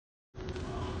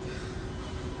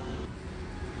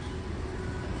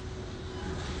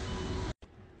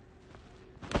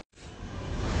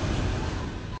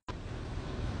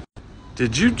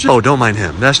Did you just... Oh, don't mind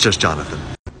him. That's just Jonathan.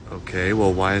 Okay,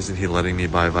 well, why isn't he letting me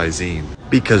buy Visine?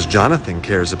 Because Jonathan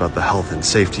cares about the health and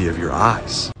safety of your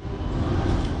eyes.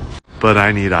 But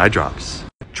I need eye drops.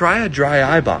 Try a dry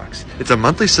eye box. It's a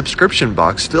monthly subscription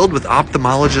box filled with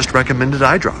ophthalmologist recommended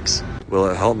eye drops. Will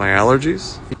it help my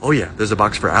allergies? Oh yeah, there's a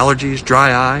box for allergies,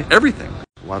 dry eye, everything.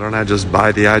 Why don't I just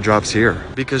buy the eye drops here?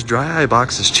 Because dry eye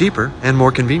box is cheaper and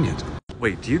more convenient.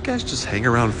 Wait, do you guys just hang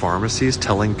around pharmacies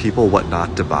telling people what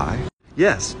not to buy?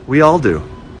 Yes, we all do.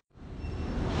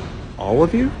 All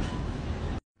of you?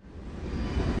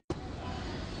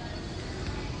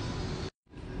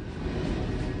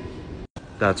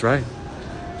 That's right.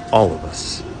 All of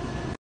us.